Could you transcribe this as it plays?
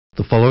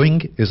The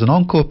following is an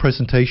encore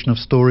presentation of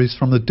stories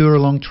from the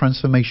Dooralong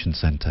Transformation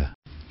Center.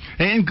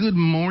 And good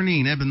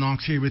morning. Eben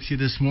Knox here with you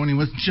this morning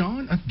with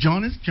John.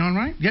 John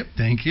right? Yep,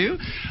 thank you.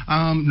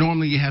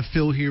 Normally you have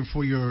Phil here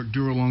for your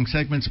Dooralong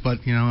segments,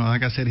 but, you know,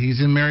 like I said, he's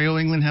in Mario,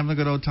 England having a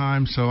good old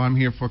time, so I'm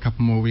here for a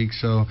couple more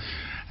weeks. So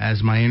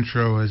as my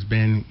intro has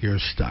been, you're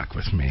stuck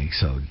with me,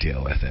 so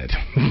deal with it.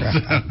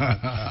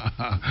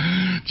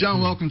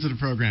 John, welcome to the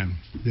program.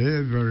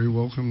 Yeah, very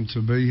welcome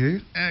to be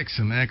here.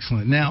 Excellent,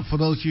 excellent. Now, for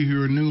those of you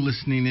who are new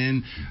listening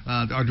in,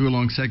 our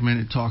Dooralong segment,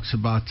 it talks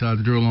about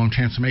the Dooralong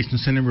Transformation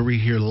Center, where we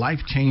hear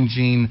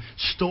life-changing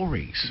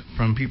stories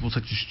from people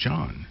such as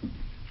John.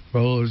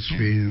 Well, it's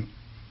been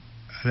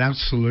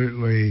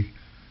absolutely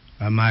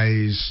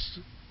amazed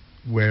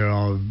where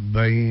I've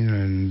been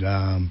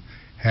and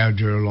how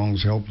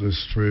Dooralong's helped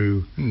us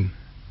through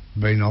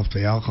being off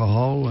the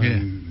alcohol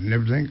and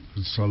everything.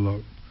 It's a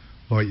lot,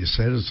 like you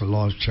said, it's a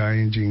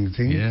life-changing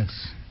thing. Yes.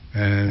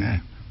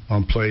 And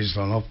I'm pleased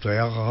I'm off the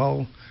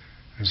alcohol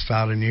and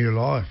start a new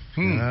life,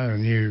 you know, a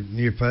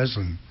new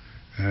person.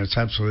 And it's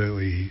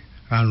absolutely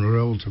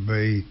unreal to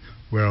be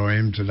where I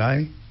am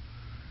today.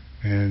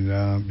 And,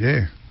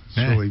 it's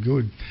really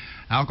good.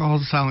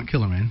 Alcohol's a silent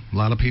killer, man. A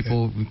lot of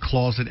people,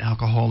 closet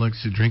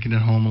alcoholics, who drinking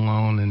at home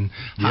alone and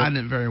hiding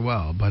it very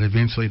well. But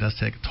eventually it does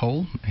take a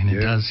toll, and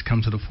it does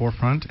come to the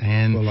forefront.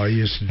 And well, I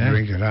used to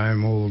drink at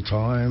home all the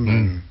time,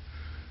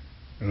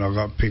 and I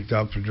got picked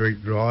up for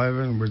drink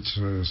driving, which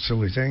is a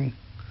silly thing.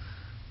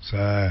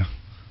 So,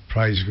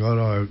 praise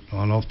God,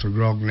 I'm off the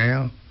grog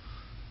now.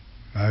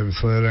 Over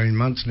 13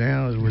 months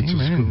now, which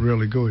is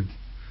really good.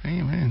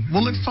 Amen.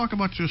 Well, let's talk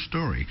about your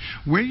story.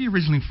 Where are you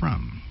originally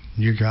from?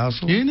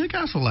 Newcastle. Yeah,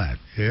 Newcastle lad.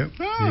 Yep.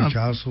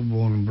 Newcastle,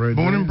 born and bred.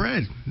 Born and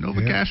bred.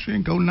 Nova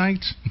Castrian, go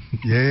Knights.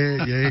 go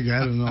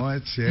to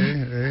Knights,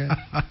 yeah.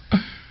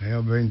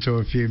 I've been to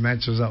a few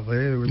matches up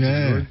there, which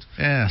is good.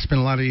 Yeah, spent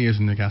a lot of years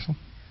in Newcastle.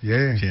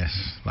 Yeah.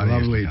 Yes.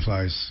 Lovely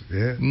place,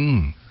 yeah.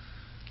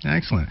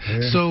 Excellent.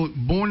 Yeah. So,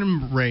 born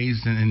and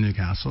raised in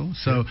Newcastle.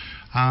 So,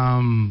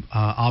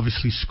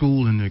 obviously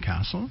school in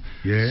Newcastle.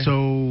 Yeah.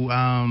 So,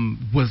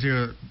 was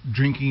there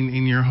drinking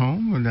in your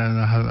home?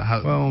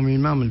 Well, my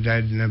mum and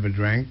dad never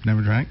drank.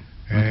 Never drank?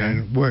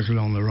 And working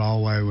on the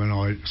railway when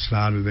I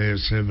started there at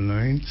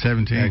 17.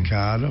 17. At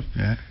Cardiff.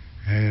 Yeah.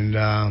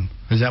 And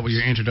is that where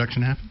your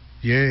introduction happened?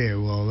 Yeah,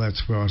 well,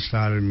 that's where I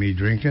started me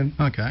drinking.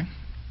 Okay.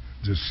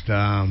 Just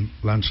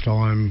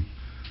lunchtime,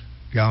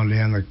 going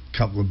down a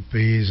couple of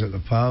beers at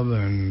the pub,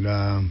 and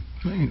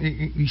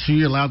so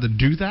you're allowed to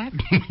do that?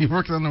 You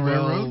worked on the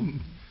railroad,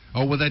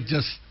 or was that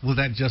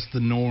just the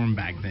norm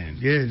back then?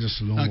 Yeah,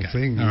 just a normal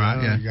thing. All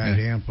right, go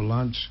down for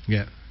lunch.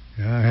 Yeah,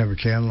 have a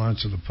can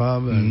lunch at the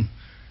pub and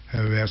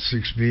have about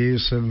 7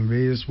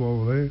 beers while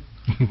we're there.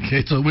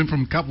 Okay, so it went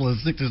from a couple of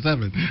 6 to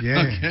 7.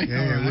 Yeah,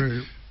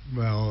 right.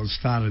 Well, it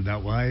started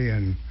that way,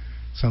 and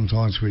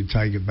sometimes we'd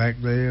take it back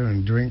there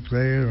and drink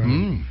there,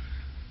 and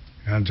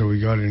until we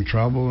got in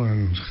trouble,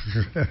 and so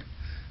it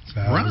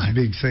was a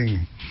big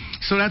thing.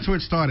 So that's where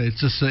it started.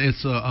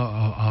 It's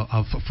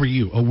for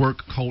you a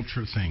work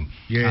culture thing.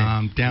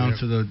 Yeah. Down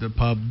to the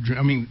pub.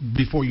 I mean,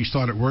 before you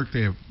started work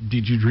there,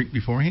 did you drink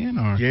beforehand,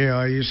 or? Yeah,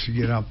 I used to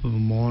get up in the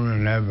morning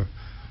and have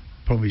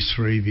probably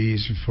 3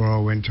 beers before I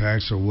went to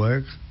actual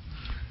work.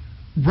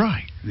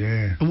 Right.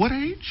 Yeah. At what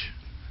age?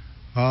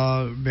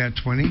 About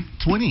 20.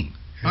 20.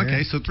 Yeah.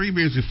 Okay, so 3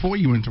 beers before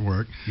you went to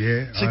work.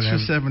 Yeah. 6 or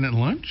 7 at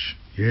lunch.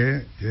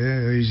 Yeah,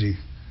 easy.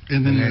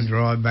 And then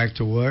drive back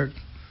to work,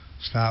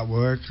 start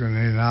work, and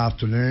then in the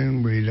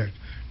afternoon we'd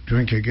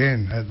drink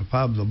again at the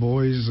pub, the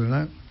boys and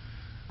that.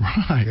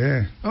 Right.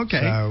 Yeah. Okay.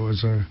 So it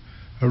was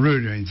a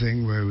routine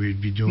thing where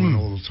we'd be doing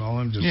all the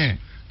time, just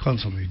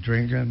constantly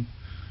drinking,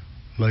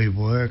 leave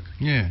work,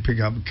 pick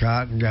up a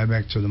cart and go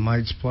back to the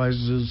mates'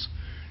 places,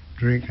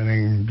 drink, and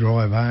then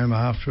drive home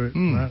after it.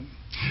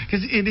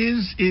 Because it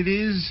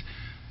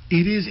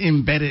is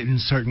embedded in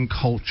certain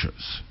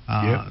cultures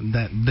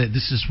that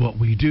this is what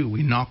we do.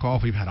 We knock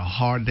off. We've had a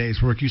hard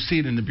day's work. You see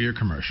it in the beer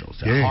commercials.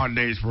 A hard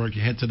day's work.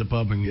 You head to the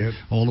pub and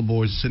all the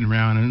boys are sitting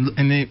around,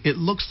 and it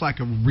looks like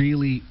a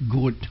really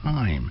good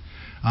time.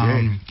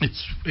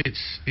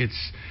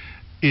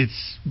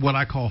 It's what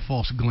I call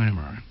false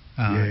glamour.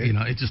 You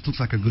know, it just looks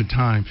like a good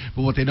time.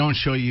 But what they don't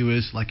show you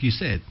is, like you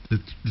said, the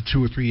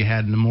 2 or 3 you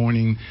had in the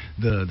morning,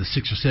 the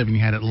 6 or 7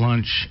 you had at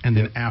lunch, and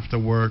then after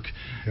work,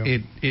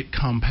 it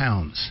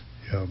compounds.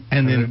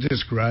 And then it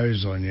just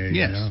grows on you.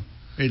 Yes. You know?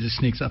 It just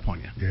sneaks up on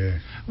you. Yeah.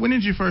 When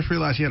did you first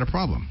realize you had a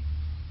problem?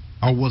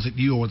 Or was it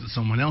you, or was it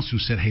someone else who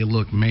said, hey,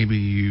 look, maybe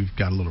you've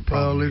got a little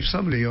problem? Well, if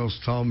somebody else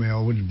told me, I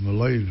wouldn't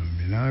believe them,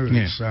 you know.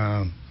 It's,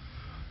 I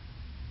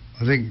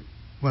think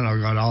when I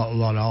got a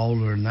lot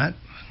older than that,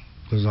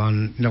 because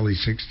I'm nearly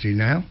 60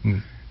 now,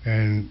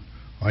 and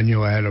I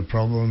knew I had a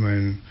problem,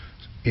 and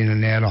in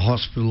and out of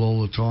hospital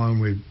all the time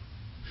with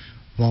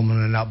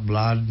vomiting up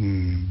blood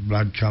and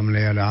blood coming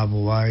out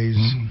other ways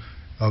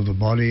of the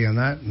body and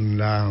that, and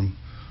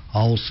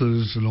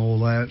ulcers and all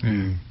that.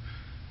 And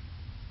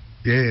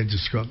it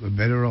just got the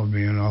better of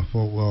me, and I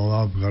thought, well,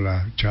 I've got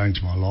to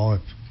change my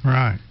life.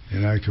 Right. You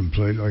know,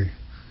 completely.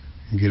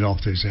 and get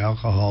off this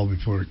alcohol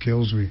before it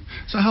kills me.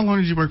 So how long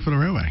did you work for the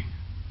railway?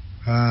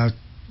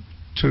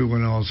 Two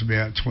when I was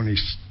about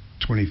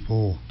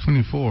 24.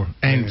 24.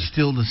 And Yeah.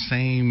 still the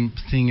same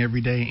thing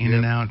every day, in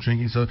and out,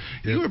 drinking. So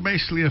you were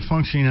basically a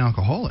functioning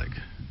alcoholic.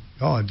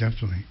 Oh,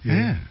 definitely.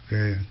 Yeah.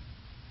 Yeah.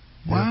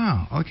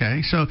 Wow.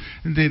 Okay. So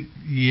did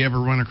you ever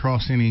run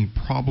across any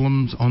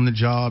problems on the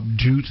job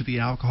due to the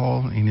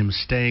alcohol? Any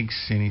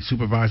mistakes? Any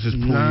supervisors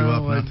pull you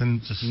up?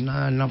 Nothing?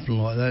 No, nothing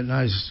like that.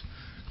 No,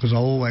 because I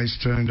always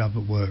turned up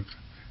at work.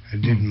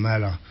 It didn't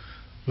matter.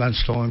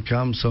 Lunchtime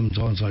comes,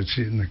 sometimes I'd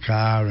sit in the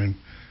car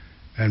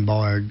and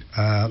buy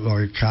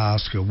like a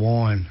cask of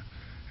wine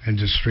and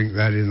just drink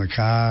that in the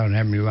car and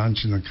have me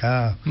lunch in the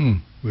car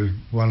with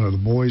one of the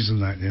boys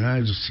and that,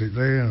 just sit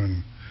there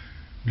and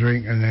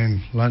drink, and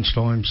then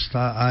lunchtime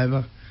start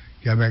over,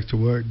 go back to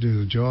work, do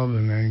the job,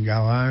 and then go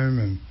home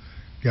and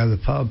go to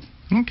the pub.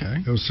 Okay.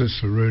 It was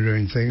just a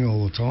routine thing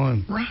all the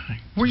time. Right.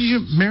 Were you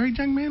a married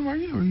young man, were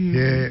you?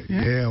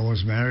 Yeah, I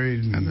was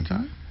married. And at the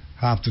time?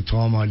 half the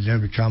time I'd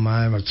never come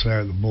home. I'd stay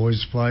at the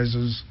boys'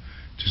 places,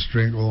 just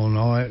drink all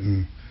night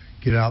and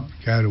get up,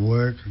 go to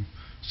work, and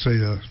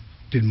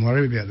didn't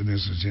worry about the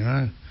missus,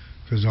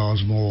 because I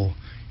was more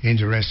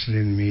interested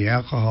in the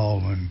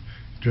alcohol and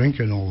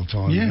drinking all the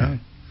time,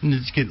 And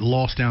just get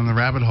lost down the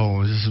rabbit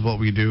hole. This is what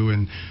we do,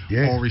 and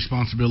all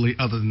responsibility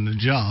other than the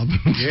job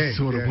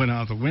sort of went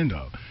out the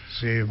window.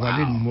 See, if I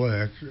didn't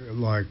work,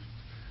 like,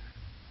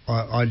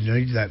 I'd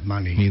need that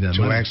money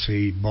to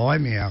actually buy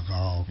me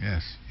alcohol.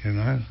 Yes.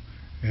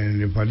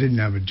 And if I didn't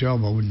have a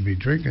job, I wouldn't be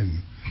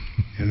drinking,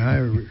 getting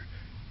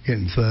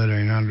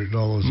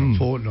 $1,300 a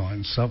fortnight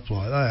and stuff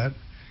like that,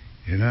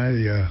 and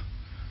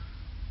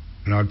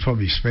I'd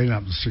probably spend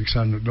up to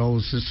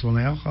 $600 just on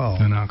alcohol.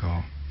 On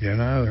alcohol.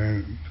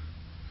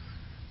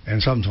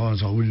 And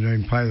sometimes I wouldn't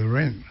even pay the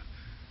rent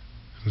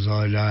because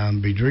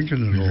I'd be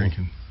drinking it all.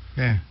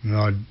 Yeah. And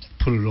I'd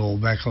put it all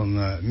back on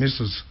the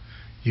missus.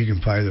 You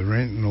can pay the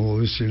rent and all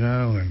this,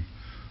 and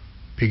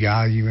big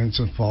arguments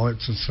and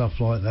fights and stuff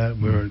like that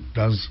where it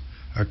does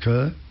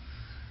occur.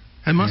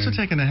 It must have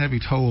taken a heavy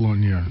toll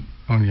on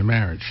your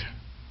marriage.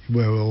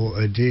 Well,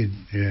 it did,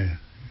 yeah.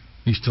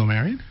 You still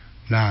married?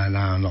 No,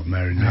 I'm not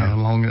married now.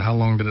 How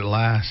long did it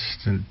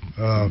last?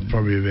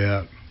 Probably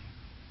about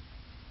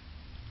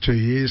 2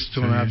 years,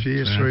 2.5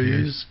 years, 3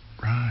 years.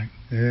 Right.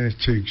 Yeah,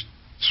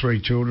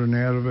 3 children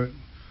out of it.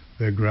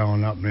 They're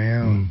growing up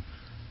now.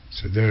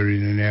 So they're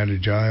in and out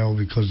of jail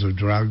because of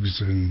drugs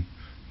and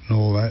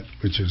all that,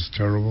 which is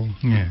terrible.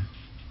 Yeah.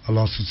 I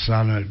lost a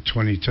son at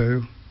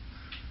 22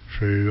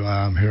 through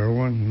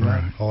heroin and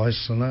that,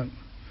 ice and that,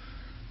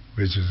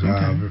 which is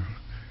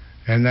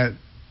and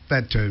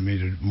that turned me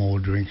to more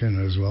drinking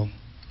as well.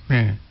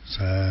 Yeah.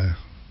 So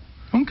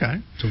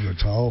took a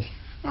toll.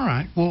 All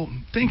right. Well,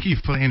 thank you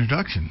for the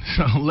introduction.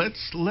 So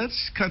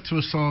let's cut to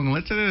a song.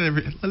 Let's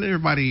let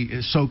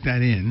everybody soak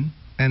that in,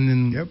 and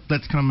then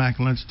let's come back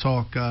and let's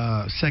talk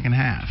second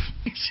half.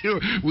 Sure.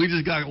 We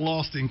just got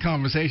lost in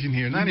conversation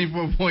here.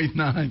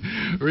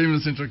 94.9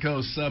 Raymond Central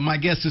Coast. My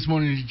guest this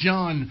morning is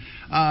John,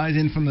 is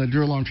in from the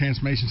Dooralong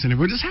Transformation Center.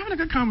 We're just having a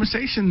good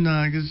conversation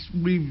because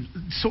we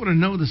sort of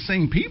know the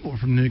same people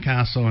from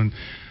Newcastle and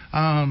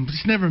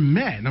just never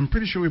met. I'm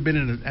pretty sure we've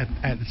been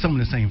at some of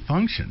the same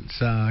functions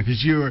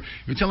because you're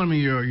telling me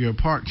you're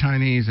part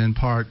Chinese and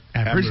part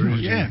Aboriginal.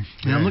 Yeah.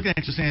 And I'm looking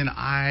at you saying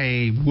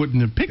I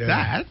wouldn't have picked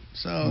that.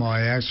 So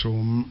my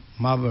actual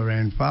mother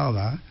and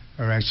father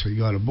are actually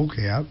got a book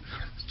out.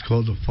 It's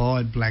called The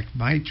 5 Black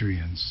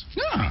Matrions.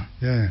 Yeah.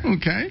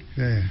 Okay.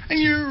 Yeah. And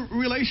your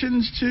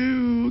relations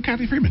to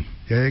Kathy Freeman?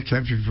 Yeah,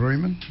 Kathy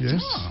Freeman.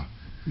 Yes.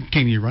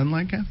 Can you run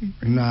like Kathy?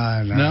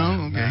 No.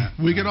 No? Okay.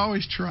 We could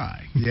always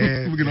try.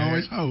 Yeah. We can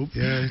always hope.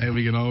 Yeah. And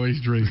we can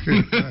always dream.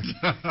 Dream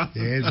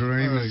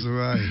is the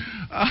way.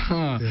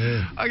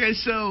 Okay,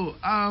 so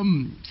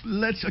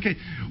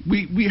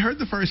we heard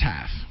the first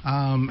half,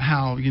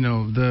 how,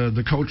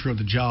 the culture of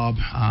the job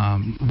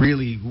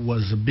really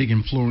was a big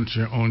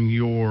influencer on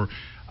your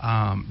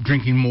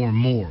drinking more and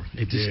more.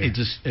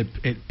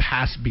 It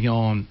passed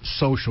beyond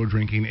social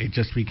drinking. It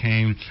just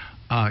became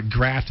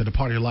grafted a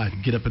part of your life.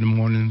 Get up in the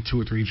morning,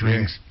 2 or 3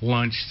 drinks,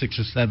 lunch 6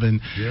 or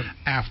 7,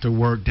 after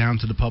work down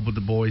to the pub with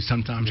the boys,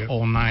 sometimes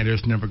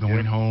all-nighters, never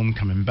going home,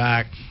 coming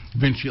back.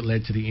 Eventually it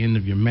led to the end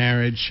of your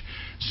marriage.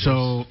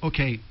 So,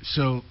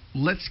 so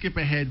let's skip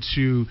ahead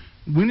to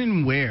when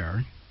and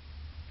where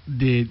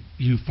did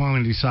you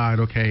finally decide,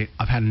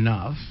 I've had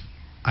enough,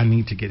 I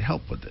need to get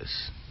help with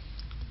this?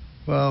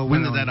 Well,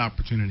 when did that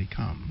opportunity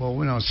come? Well,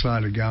 when I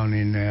started going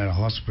in and out of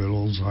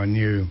hospitals, I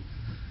knew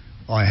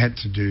I had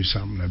to do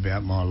something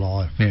about my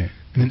life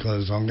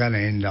because I'm going to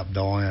end up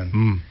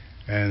dying.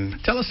 And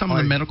tell us some of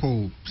the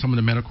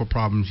medical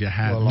problems you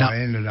had. Well, I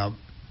ended up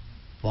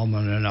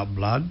vomiting up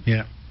blood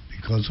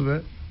because of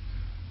it.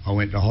 I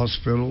went to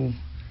hospital,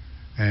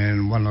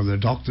 and one of the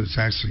doctors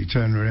actually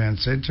turned around and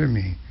said to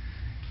me,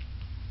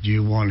 "Do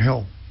you want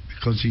help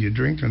because of your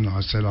drinking?" I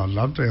said, "I'd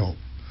love to help,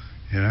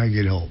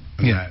 get help."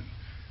 And that.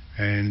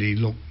 And he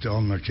looked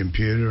on the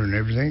computer and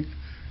everything,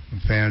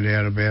 and found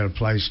out about a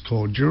place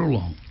called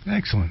Dooralong.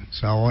 Excellent.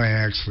 So I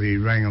actually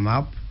rang them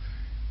up,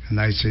 and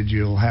they said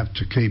you'll have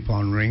to keep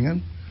on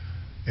ringing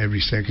every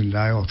second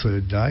day or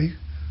third day,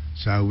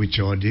 so which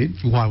I did.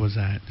 Why was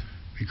that?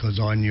 Because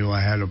I knew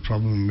I had a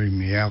problem with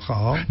my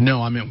alcohol.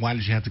 No, I meant why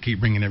did you have to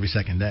keep ringing every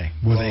second day?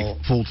 Were they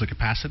full to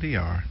capacity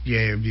or?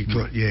 Yeah,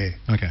 because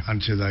Okay.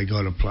 until they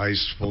got a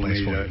place for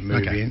me to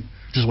move in.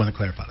 Just want to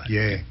clarify that.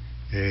 Yeah.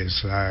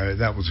 So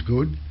that was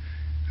good,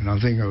 and I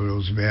think it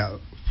was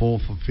about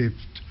fourth or fifth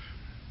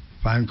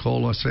phone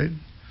call. I said,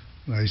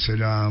 they said,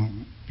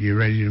 "You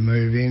ready to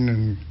move in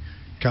and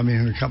come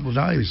in a couple of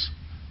days?"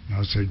 And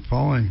I said,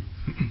 "Fine."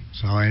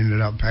 So I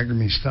ended up packing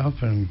my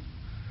stuff and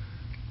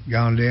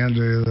going down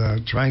to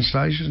the train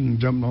station and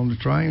jumping on the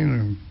train,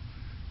 and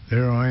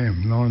there I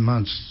am, 9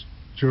 months,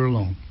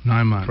 Dooralong.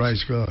 9 months.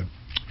 Praise God.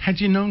 Had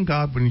you known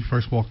God when you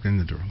first walked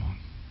into Dooralong?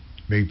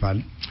 Beg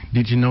pardon?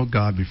 Did you know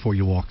God before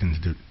you walked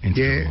into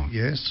Dooralong?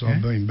 Yes,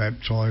 I've been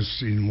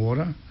baptised in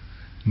water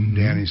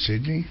down in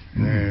Sydney,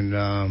 and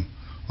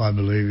I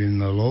believe in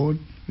the Lord,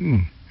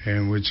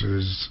 and which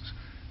has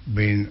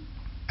been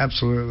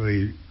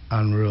absolutely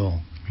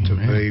unreal to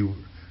be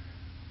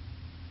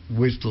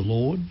with the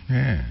Lord.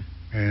 Yeah.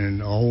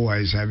 And I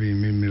always have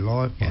him in my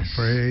life by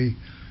prayer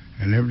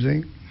and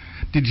everything.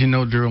 Did you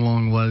know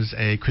Dooralong was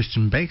a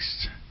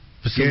Christian-based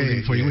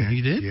facility before you went?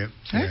 You did? Yep.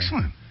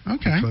 Excellent.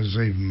 Okay. Because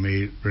even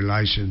my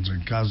relations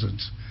and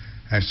cousins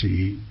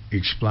actually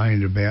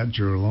explained about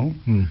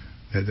Dooralong,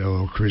 that they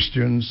were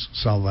Christians,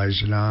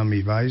 Salvation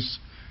Army base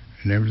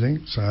and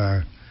everything.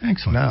 So,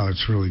 excellent. No,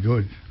 it's really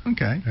good.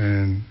 Okay.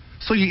 And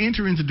so you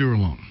enter into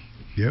Dooralong.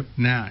 Yep.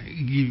 Now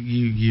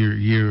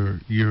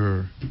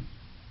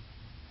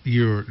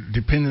you're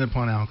dependent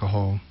upon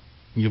alcohol.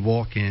 You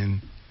walk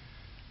in.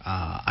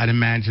 I'd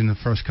imagine the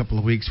first couple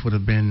of weeks would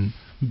have been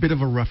a bit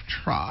of a rough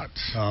trot.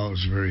 Oh, it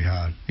was very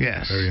hard.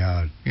 Yes. Very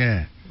hard.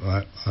 Yeah.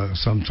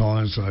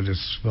 Sometimes I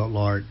just felt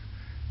like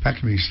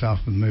packing my stuff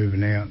and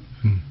moving out,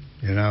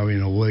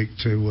 in a week,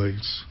 2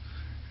 weeks.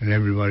 And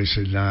everybody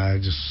said, no,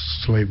 just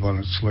sleep on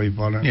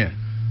it. Yeah.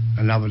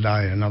 Another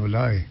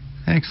day.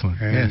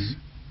 Excellent. And yes.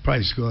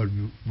 Praise God,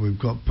 we've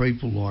got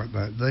people like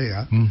that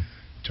there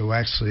to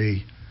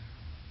actually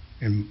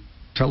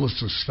tell us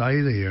to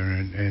stay there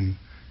and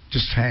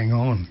just hang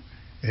on.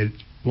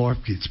 Life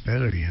gets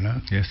better,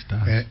 Yes, it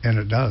does. And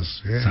it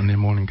does, yeah. Sunday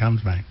morning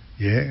comes back.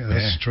 Yeah,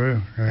 that's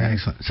true. Yeah.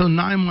 Excellent. So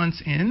 9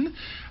 months in,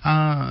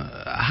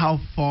 how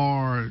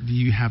far do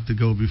you have to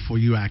go before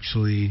you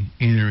actually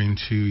enter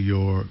into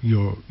your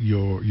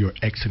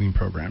exiting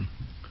program?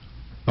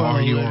 Or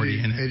are you already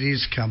in it? It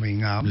is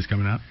coming up. It's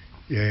coming up?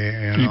 Yeah.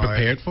 And are you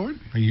prepared for it?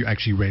 Are you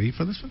actually ready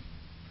for this one?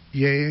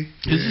 Yeah.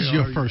 This is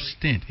your first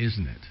stint,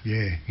 isn't it?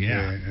 Yeah.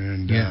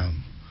 And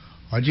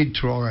I did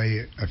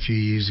try a few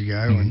years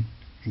ago and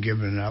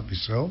giving it up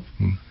myself,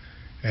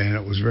 and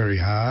it was very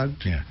hard.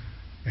 Yeah.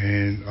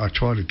 And I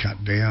tried to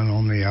cut down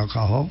on the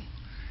alcohol,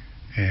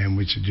 and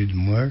which it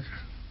didn't work.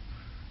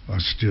 I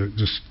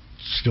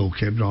still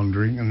kept on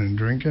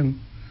drinking,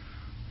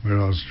 where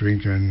I was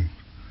drinking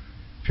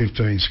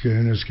 15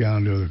 schooners,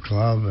 going to the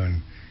club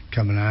and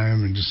coming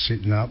home and just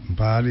sitting up and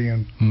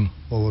partying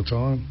all the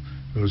time.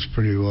 It was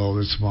pretty well,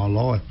 that's my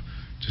life,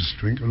 just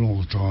drinking all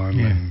the time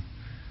and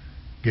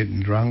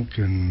getting drunk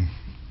and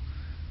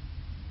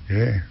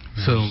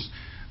So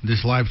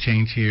this life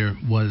change here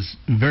was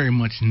very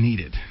much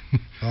needed.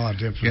 Oh,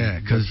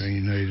 definitely.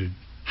 Definitely needed.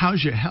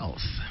 How's your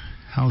health?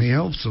 My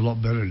health's a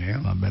lot better now.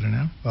 A lot better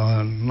now?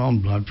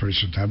 Non-blood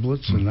pressure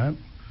tablets and that.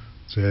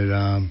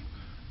 So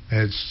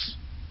it's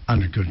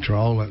under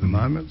control at the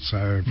moment,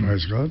 so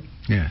praise God.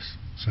 Yes.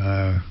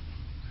 So,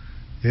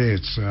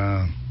 it's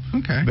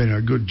been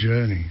a good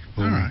journey.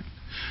 All right.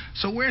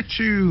 So where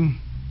to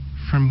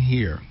from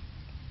here?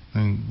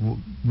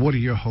 And what are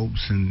your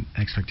hopes and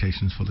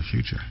expectations for the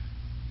future?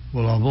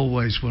 Well, I've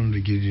always wanted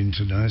to get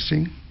into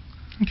nursing.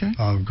 Okay.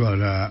 I've got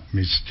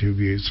my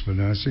certificates for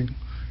nursing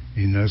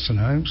in nursing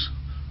homes.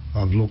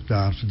 I've looked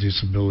after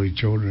disability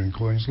children in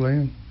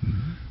Queensland,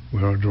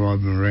 where I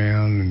drive them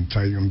around and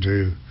take them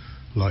to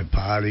like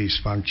parties,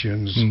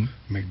 functions,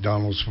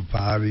 McDonald's for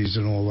parties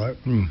and all that,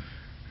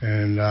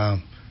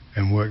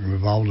 and working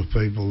with older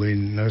people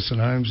in nursing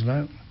homes and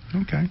that.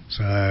 Okay.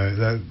 So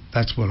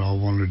that's what I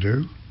want to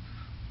do.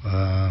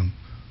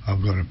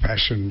 I've got a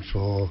passion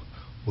for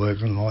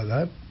working like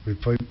that with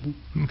people.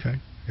 Okay.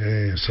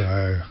 Yeah,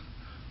 so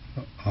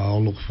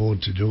I'll look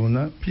forward to doing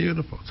that.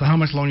 Beautiful. So how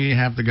much longer do you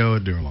have to go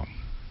at Dooralong?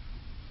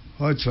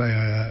 I'd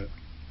say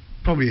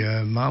probably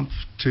a month,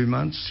 2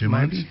 months. 2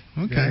 months?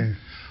 Maybe. Okay. Yeah.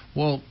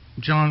 Well,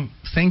 John,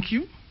 thank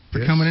you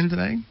for coming in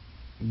today.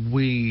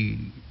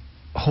 We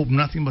hope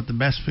nothing but the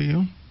best for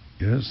you.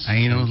 Yes.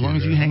 And, as long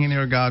as you hang in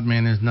there with God,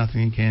 man, there's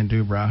nothing you can't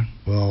do, bro.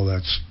 Well,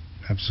 that's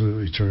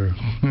absolutely true.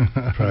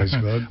 Praise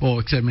God. Well,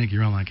 except make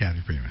your own like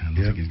Kathy Freeman. I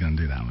don't think he's going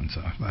to do that one,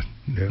 so but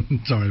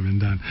it's already been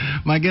done.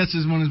 My guest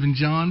this morning has been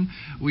John.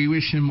 We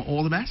wish him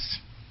all the best.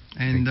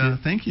 And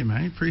thank you,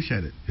 man.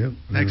 Appreciate it. Yep.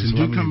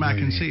 Excellent. Do come back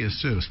and see us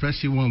too,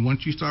 especially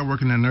once you start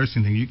working that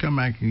nursing thing. You come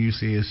back and you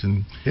see us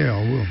and I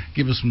will.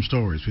 Give us some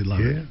stories. We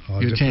love it. I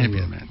You're a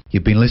champion, will. man.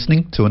 You've been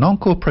listening to an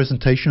encore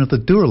presentation of the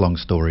Dooralong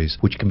stories,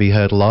 which can be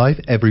heard live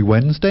every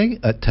Wednesday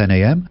at 10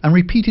 a.m. and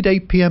repeated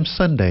 8 p.m.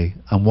 Sunday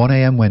and 1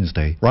 a.m.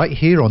 Wednesday, right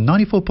here on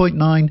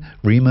 94.9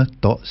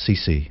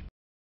 rema.cc.